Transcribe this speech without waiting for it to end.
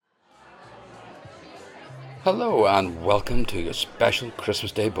Hello and welcome to a special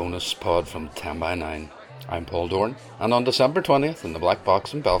Christmas Day bonus pod from 10 by 9. I'm Paul Doran, and on December 20th in the Black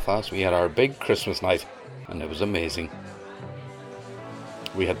Box in Belfast we had our big Christmas night, and it was amazing.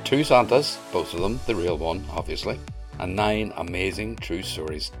 We had 2 Santas, both of them the real one obviously, and 9 amazing true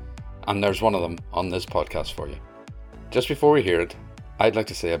stories, and there's one of them on this podcast for you. Just before we hear it, I'd like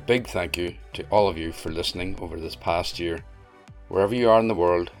to say a big thank you to all of you for listening over this past year. Wherever you are in the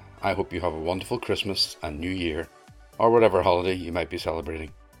world, I hope you have a wonderful Christmas and New Year, or whatever holiday you might be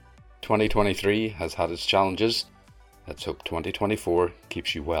celebrating. 2023 has had its challenges. Let's hope 2024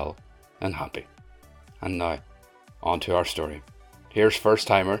 keeps you well and happy. And now, on to our story. Here's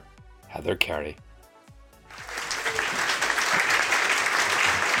first-timer Heather Carey.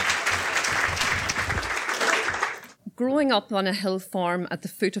 Growing up on a hill farm at the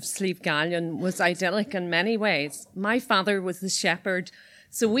foot of Slieve Gallion was idyllic in many ways. My father was the shepherd,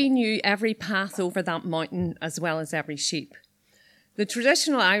 so we knew every path over that mountain as well as every sheep. The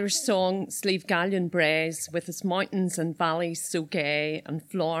traditional Irish song, Slieve Gallion Braes, with its mountains and valleys so gay and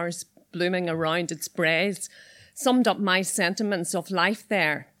flowers blooming around its braes, summed up my sentiments of life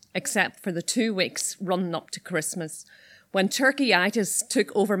there, except for the 2 weeks running up to Christmas, when turkey-itis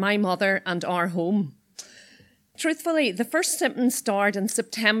took over my mother and our home. Truthfully, the first symptoms started in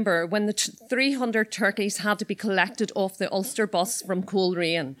September when the 300 turkeys had to be collected off the Ulster bus from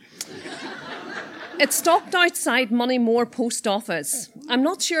Coleraine. It stopped outside Moneymore Post Office. I'm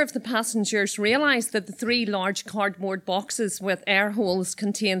not sure if the passengers realised that the 3 large cardboard boxes with air holes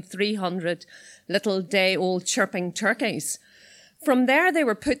contained 300 little day-old chirping turkeys. From there, they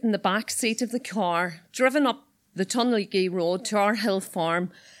were put in the back seat of the car, driven up the Tunlegi Road to our hill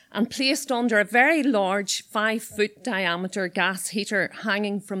farm, and placed under a very large 5-foot diameter gas heater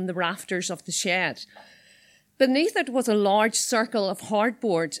hanging from the rafters of the shed. Beneath it was a large circle of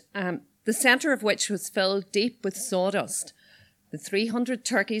hardboard, the centre of which was filled deep with sawdust. The 300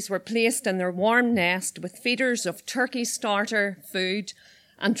 turkeys were placed in their warm nest with feeders of turkey starter food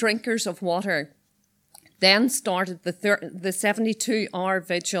and drinkers of water. Then started the 72-hour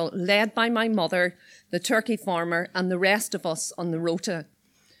vigil led by my mother, the turkey farmer, and the rest of us on the rota.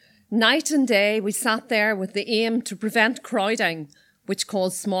 Night and day we sat there with the aim to prevent crowding, which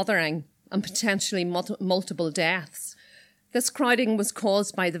caused smothering and potentially multiple deaths. This crowding was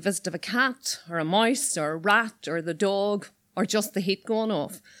caused by the visit of a cat or a mouse or a rat or the dog or just the heat going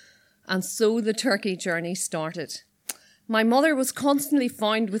off. And so the turkey journey started. My mother was constantly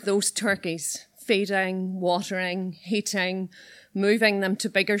found with those turkeys, feeding, watering, heating, moving them to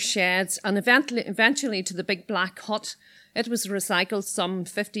bigger sheds and eventually to the big black hut. It was recycled some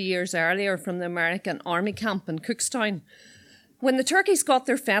 50 years earlier from the American Army camp in Cookstown. When the turkeys got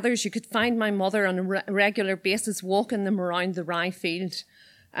their feathers, you could find my mother on a regular basis walking them around the rye field,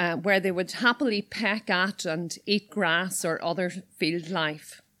 where they would happily peck at and eat grass or other field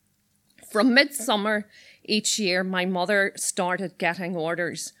life. From midsummer each year, my mother started getting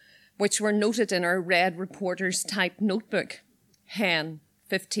orders, which were noted in her red reporter's type notebook. Hen,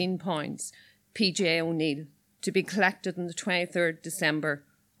 £15, PJ O'Neill, to be collected on the 23rd December,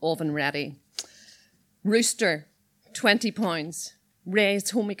 oven ready. Rooster, £20, Ray's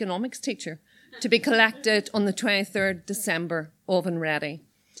home economics teacher, to be collected on the 23rd December, oven ready.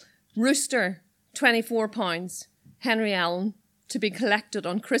 Rooster, £24, Henry Allen, to be collected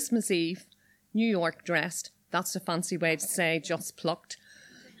on Christmas Eve, New York dressed. That's a fancy way to say just plucked.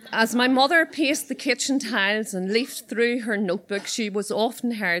 As my mother paced the kitchen tiles and leafed through her notebook, she was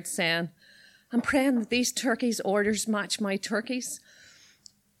often heard saying, "I'm praying that these turkeys' orders match my turkeys."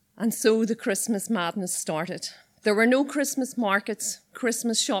 And so the Christmas madness started. There were no Christmas markets,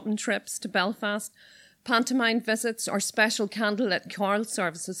 Christmas shopping trips to Belfast, pantomime visits or special candlelit carol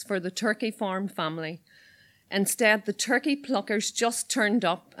services for the turkey farm family. Instead, the turkey pluckers just turned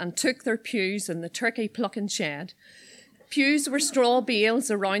up and took their pews in the turkey plucking shed. Pews were straw bales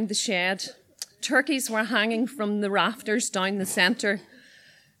around the shed. Turkeys were hanging from the rafters down the centre.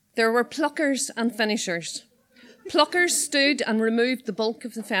 There were pluckers and finishers. Pluckers stood and removed the bulk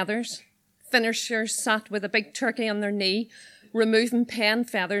of the feathers. Finishers sat with a big turkey on their knee, removing pen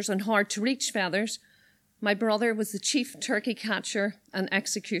feathers and hard-to-reach feathers. My brother was the chief turkey catcher and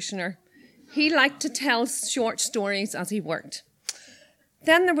executioner. He liked to tell short stories as he worked.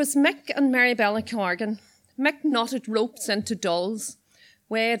 Then there was Mick and Marybella Corrigan. Mick knotted ropes into dowels,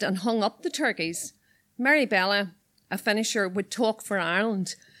 weighed and hung up the turkeys. Marybella, a finisher, would talk for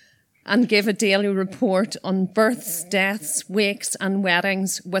Ireland and give a daily report on births, deaths, wakes and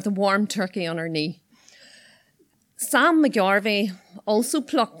weddings with a warm turkey on her knee. Sam McGarvey also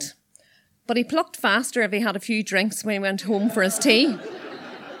plucked, but he plucked faster if he had a few drinks when he went home for his tea.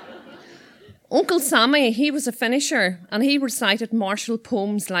 Uncle Sammy, he was a finisher, and he recited martial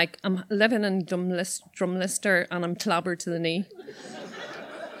poems like, I'm living in Drumlister and I'm clobbered to the knee.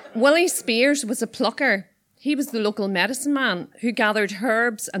 Willie Spears was a plucker. He was the local medicine man who gathered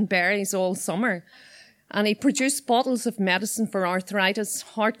herbs and berries all summer, and he produced bottles of medicine for arthritis,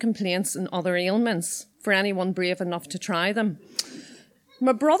 heart complaints and other ailments for anyone brave enough to try them.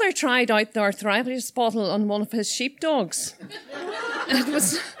 My brother tried out the arthritis bottle on one of his sheepdogs.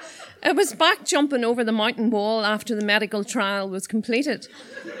 It was back jumping over the mountain wall after the medical trial was completed.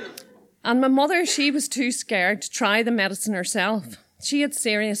 And my mother, she was too scared to try the medicine herself. She had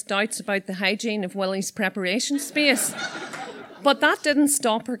serious doubts about the hygiene of Willie's preparation space. But that didn't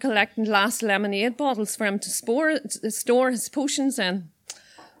stop her collecting glass lemonade bottles for him to store his potions in.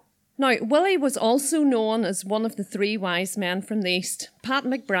 Now, Willie was also known as one of the three wise men from the East, Pat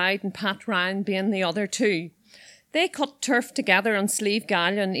McBride and Pat Ryan being the other two. They cut turf together on Slieve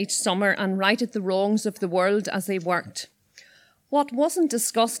Gallion each summer and righted the wrongs of the world as they worked. What wasn't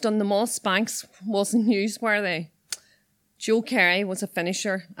discussed on the moss banks wasn't newsworthy. Joe Carey was a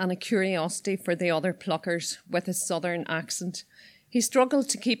finisher and a curiosity for the other pluckers with his southern accent. He struggled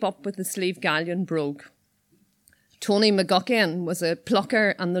to keep up with the Slieve Gallion brogue. Tony McGuckin was a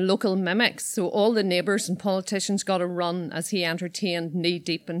plucker and the local mimic, so all the neighbours and politicians got a run as he entertained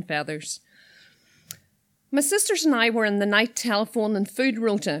knee-deep in feathers. My sisters and I were in the night telephone and food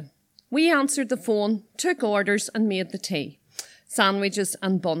rota. We answered the phone, took orders and made the tea, sandwiches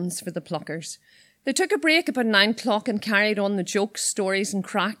and buns for the pluckers. They took a break about 9 o'clock and carried on the jokes, stories and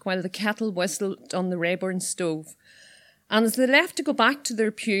crack while the kettle whistled on the Rayburn stove. And as they left to go back to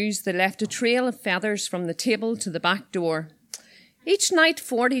their pews, they left a trail of feathers from the table to the back door. Each night,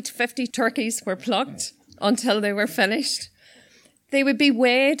 40 to 50 turkeys were plucked until they were finished. They would be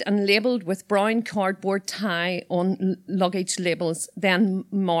weighed and labelled with brown cardboard tie on luggage labels, then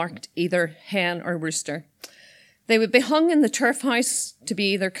marked either hen or rooster. They would be hung in the turf house to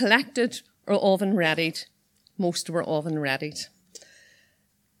be either collected or oven-readied. Most were oven-readied.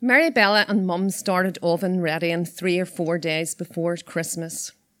 Mary Bella and Mum started oven-readying 3 or 4 days before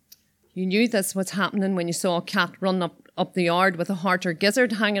Christmas. You knew this was happening when you saw a cat run up the yard with a hart or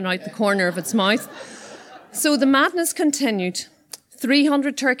gizzard hanging out the corner of its mouth. So the madness continued.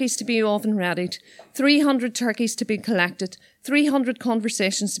 300 turkeys to be oven-readied, 300 turkeys to be collected, 300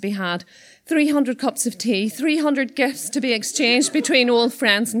 conversations to be had, 300 cups of tea, 300 gifts to be exchanged between old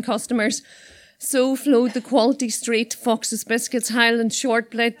friends and customers. So flowed the Quality Street, Fox's Biscuits, Highland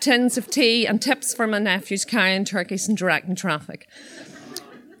Shortbread, tins of tea and tips for my nephews carrying turkeys and directing traffic.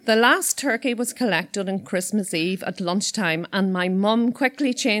 The last turkey was collected on Christmas Eve at lunchtime, and my mum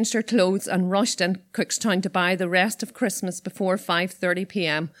quickly changed her clothes and rushed in Cookstown to buy the rest of Christmas before 5:30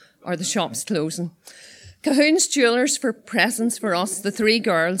 p.m. or the shops closing. Cahoon's Jewellers for presents for us, the 3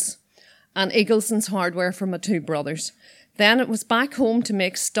 girls, and Eagleson's Hardware for my 2 brothers. Then it was back home to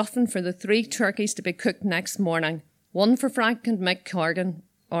make stuffing for the 3 turkeys to be cooked next morning. 1 for Frank and Mick Corrigan,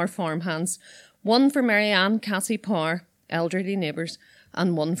 our farmhands, 1 for Mary Ann, Cassie Power, elderly neighbours,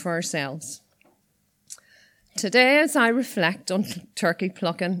 and 1 for ourselves. Today, as I reflect on turkey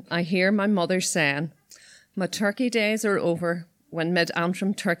plucking, I hear my mother saying, "My turkey days are over," when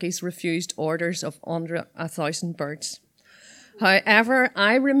mid-Antrim turkeys refused orders of under 1,000 birds. However,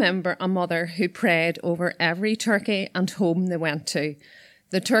 I remember a mother who prayed over every turkey and home they went to.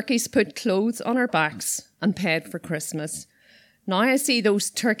 The turkeys put clothes on our backs and paid for Christmas. Now I see those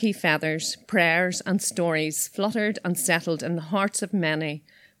turkey feathers, prayers and stories fluttered and settled in the hearts of many,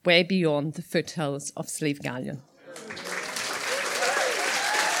 way beyond the foothills of Slieve Gallion.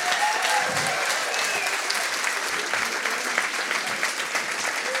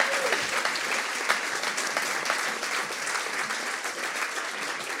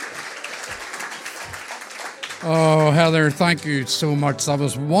 Oh, Heather, thank you so much. That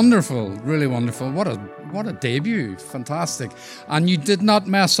was wonderful, really wonderful. What a debut, fantastic. And you did not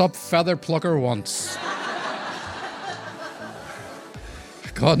mess up Feather Plucker once.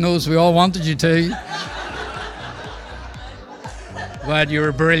 God knows we all wanted you to. But you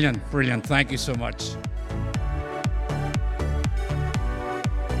were brilliant, brilliant. Thank you so much.